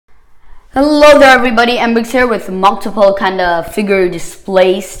Hello there everybody, mbrickz here with multiple kind of figure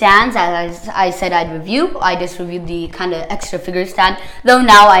display stands. As I said I'd review, I just reviewed the kind of extra figure stand, though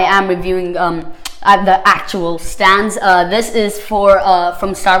now I am reviewing the actual stands. This is for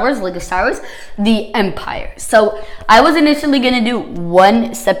from Star Wars, Lego Star Wars, the Empire. So I was initially going to do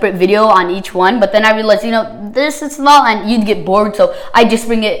one separate video on each one, but then I realized, this is small and you'd get bored, so I just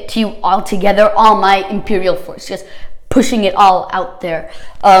bring it to you all together, all my Imperial force, just pushing it all out there.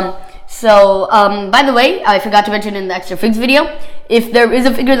 By the way, I forgot to mention in the extra figs video, if there is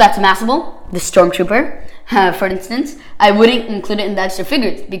a figure that's massable, the Stormtrooper, for instance, I wouldn't include it in the extra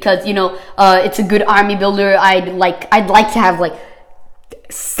figures because, it's a good army builder. I'd like to have like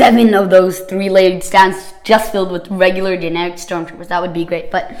 7 of those 3-layered stands just filled with regular generic Stormtroopers. That would be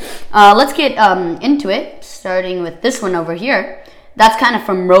great. But let's get into it, starting with this one over here. That's kind of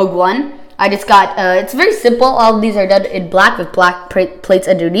from Rogue One. I just got, it's very simple. All of these are done in black with black plates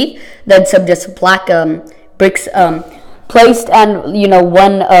underneath. Then some just black bricks placed and,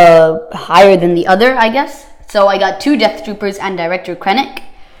 one higher than the other, I guess. So I got 2 Death Troopers and Director Krennic.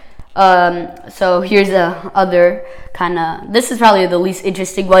 So here's the other kind of, this is probably the least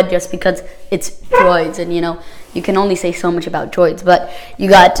interesting one just because it's droids and, you can only say so much about droids. But you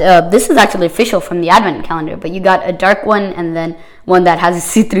got, this is actually official from the Advent calendar, but you got a dark one and then one that has a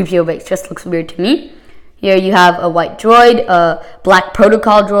C-3PO base. Just looks weird to me. Here you have a white droid, a black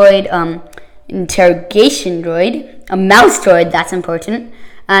protocol droid, interrogation droid, a mouse droid, that's important,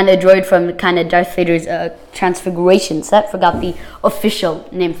 and a droid from kind of Darth Vader's transfiguration set. Forgot the official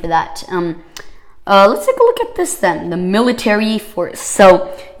name for that. Let's take a look at this then, the military force.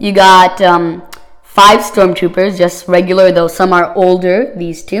 So you got 5 stormtroopers, just regular, though some are older,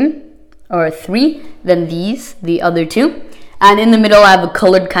 these 2, or 3, than these, the other 2. And in the middle, I have a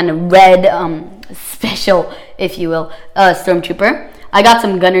colored kind of red, special, if you will, stormtrooper. I got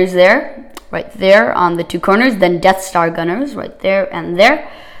some gunners there, right there on the 2 corners. Then Death Star gunners right there and there.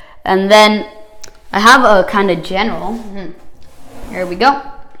 And then I have a kind of general. Here we go.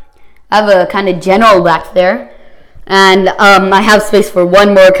 I have a kind of general back there. And I have space for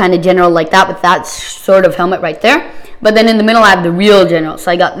one more kind of general like that with that sort of helmet right there. But then in the middle, I have the real general. So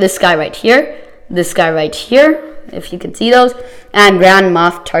I got this guy right here, this guy right here, if you can see those, and Grand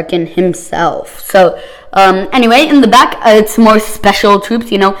Moff Tarkin himself. So anyway, in the back, it's more special troops,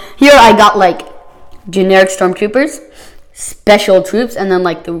 Here I got like generic stormtroopers, special troops, and then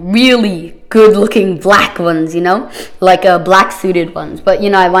like the really good looking black ones, like black suited ones. But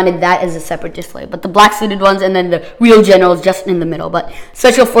I wanted that as a separate display. But the black suited ones and then the real generals just in the middle. But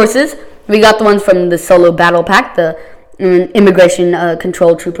special forces, we got the ones from the Solo Battle Pack, the immigration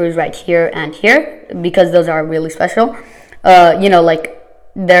control troopers right here and here, because those are really special. Like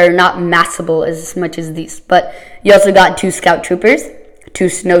they're not massable as much as these. But you also got 2 scout troopers, 2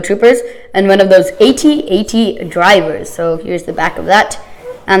 snow troopers, and one of those AT-AT drivers. So here's the back of that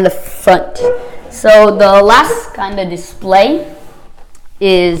and the front. So the last kind of display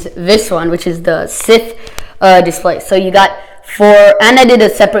is this one, which is the Sith display. So you got 4, and I did a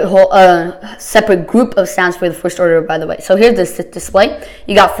separate group of stands for the First Order, by the way. So here's the Sith display.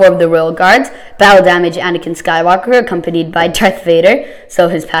 You got 4 of the Royal Guards, battle damage Anakin Skywalker, accompanied by Darth Vader, so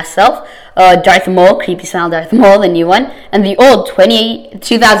his past self, Darth Maul, creepy smile Darth Maul, the new one, and the old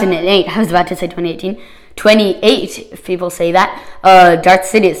 2008, I was about to say 2018, 28, if people say that, Darth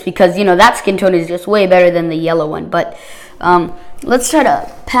Sidious, because, that skin tone is just way better than the yellow one. But let's try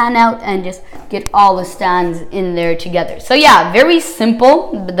to pan out and just get all the stands in there together. So yeah, very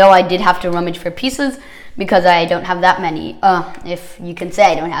simple, though I did have to rummage for pieces because I don't have that many. If you can say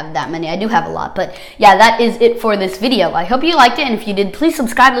I don't have that many, I do have a lot. But yeah, that is it for this video. I hope you liked it, and if you did, please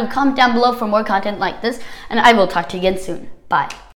subscribe, leave a comment down below for more content like this, and I will talk to you again soon. Bye.